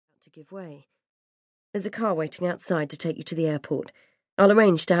to give way. There's a car waiting outside to take you to the airport. I'll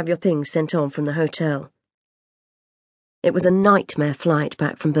arrange to have your things sent on from the hotel. It was a nightmare flight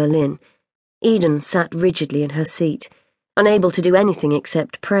back from Berlin. Eden sat rigidly in her seat, unable to do anything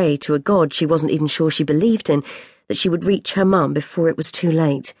except pray to a God she wasn't even sure she believed in, that she would reach her mum before it was too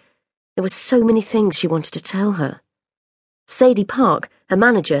late. There were so many things she wanted to tell her. Sadie Park, her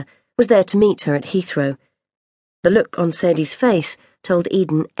manager, was there to meet her at Heathrow. The look on Sadie's face told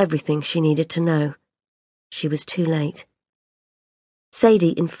Eden everything she needed to know. She was too late.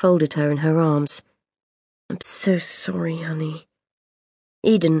 Sadie enfolded her in her arms. "I'm so sorry, honey."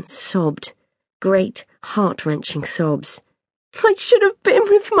 Eden sobbed, great, heart-wrenching sobs. "I should have been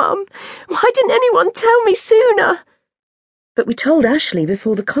with Mum. Why didn't anyone tell me sooner?" "But we told Ashley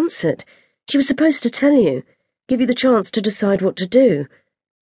before the concert. She was supposed to tell you, give you the chance to decide what to do."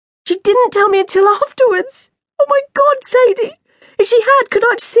 "She didn't tell me until afterwards. Oh my God, Sadie! If she had, could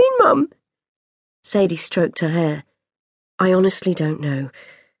I have seen Mum?" Sadie stroked her hair. "I honestly don't know.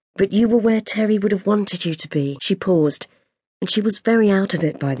 But you were where Terry would have wanted you to be." She paused, and she was very out of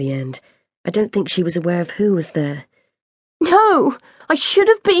it by the end. I don't think she was aware of who was there. "No, I should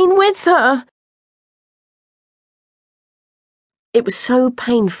have been with her." It was so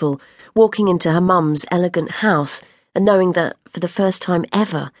painful walking into her mum's elegant house and knowing that, for the first time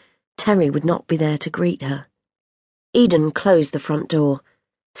ever, Terry would not be there to greet her. Eden closed the front door,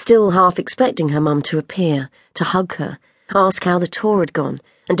 still half expecting her mum to appear, to hug her, ask how the tour had gone,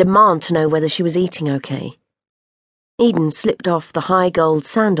 and demand to know whether she was eating okay. Eden slipped off the high gold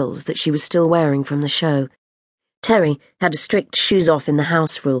sandals that she was still wearing from the show. Terry had a strict shoes-off in the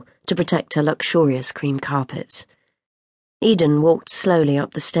house rule to protect her luxurious cream carpets. Eden walked slowly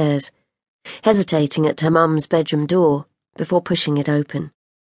up the stairs, hesitating at her mum's bedroom door before pushing it open.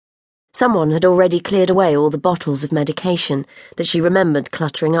 Someone had already cleared away all the bottles of medication that she remembered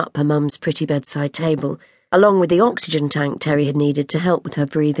cluttering up her mum's pretty bedside table, along with the oxygen tank Terry had needed to help with her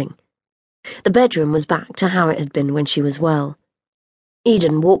breathing. The bedroom was back to how it had been when she was well.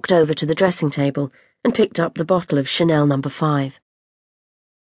 Eden walked over to the dressing table and picked up the bottle of Chanel No. 5.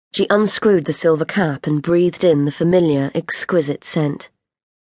 She unscrewed the silver cap and breathed in the familiar, exquisite scent.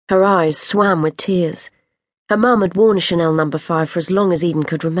 Her eyes swam with tears. Her mum had worn Chanel No. 5 for as long as Eden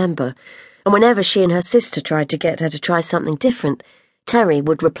could remember, and whenever she and her sister tried to get her to try something different, Terry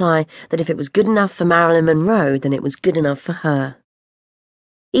would reply that if it was good enough for Marilyn Monroe, then it was good enough for her.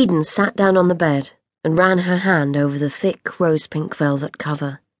 Eden sat down on the bed and ran her hand over the thick rose-pink velvet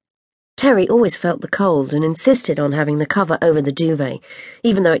cover. Terry always felt the cold and insisted on having the cover over the duvet,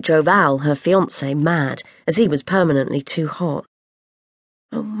 even though it drove Al, her fiancé, mad, as he was permanently too hot.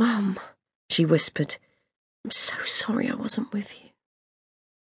 "Oh, Mum," she whispered, "I'm so sorry I wasn't with you."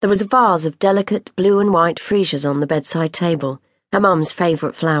 There was a vase of delicate blue and white freesias on the bedside table, her mum's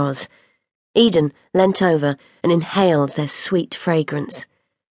favourite flowers. Eden leant over and inhaled their sweet fragrance.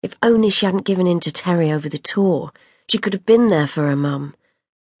 If only she hadn't given in to Terry over the tour, she could have been there for her mum.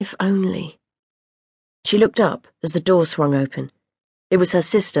 If only. She looked up as the door swung open. It was her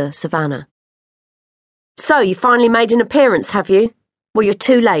sister, Savannah. "So, you finally made an appearance, have you? Well, you're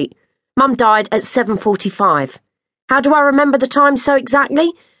too late. Mum died at 7:45. How do I remember the time so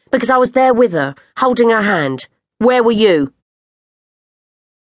exactly? Because I was there with her, holding her hand. Where were you?"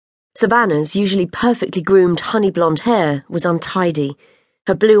 Savannah's usually perfectly groomed honey-blonde hair was untidy,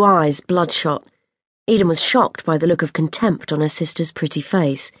 her blue eyes bloodshot. Eden was shocked by the look of contempt on her sister's pretty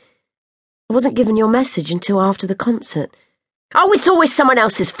face. "I wasn't given your message until after the concert." "Oh, it's always someone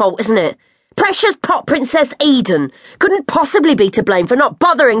else's fault, isn't it? Precious Pop Princess Eden couldn't possibly be to blame for not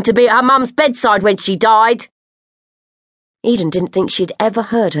bothering to be at her mum's bedside when she died." Eden didn't think she'd ever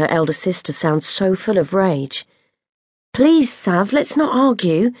heard her elder sister sound so full of rage. "Please, Sav, let's not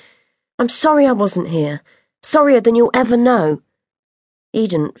argue. I'm sorry I wasn't here. Sorrier than you'll ever know."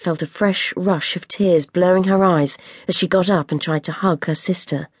 Eden felt a fresh rush of tears blurring her eyes as she got up and tried to hug her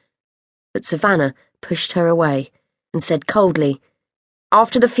sister. But Savannah pushed her away and said coldly,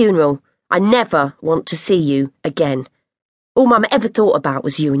 "After the funeral, I never want to see you again. All Mum ever thought about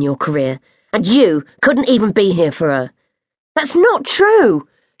was you and your career, and you couldn't even be here for her." "That's not true.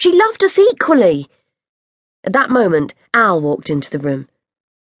 She loved us equally." At that moment, Al walked into the room.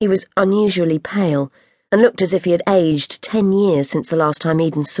 He was unusually pale and looked as if he had aged 10 years since the last time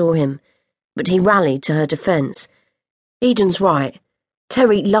Eden saw him, but he rallied to her defence. "Eden's right.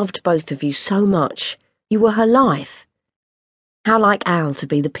 Terry loved both of you so much. You were her life." How like Al to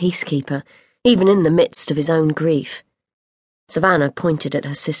be the peacekeeper, even in the midst of his own grief. Savannah pointed at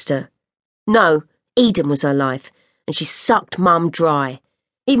her sister. "No, Eden was her life, and she sucked Mum dry.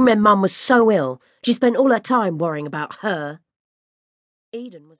 Even when Mum was so ill, she spent all her time worrying about her." Eden was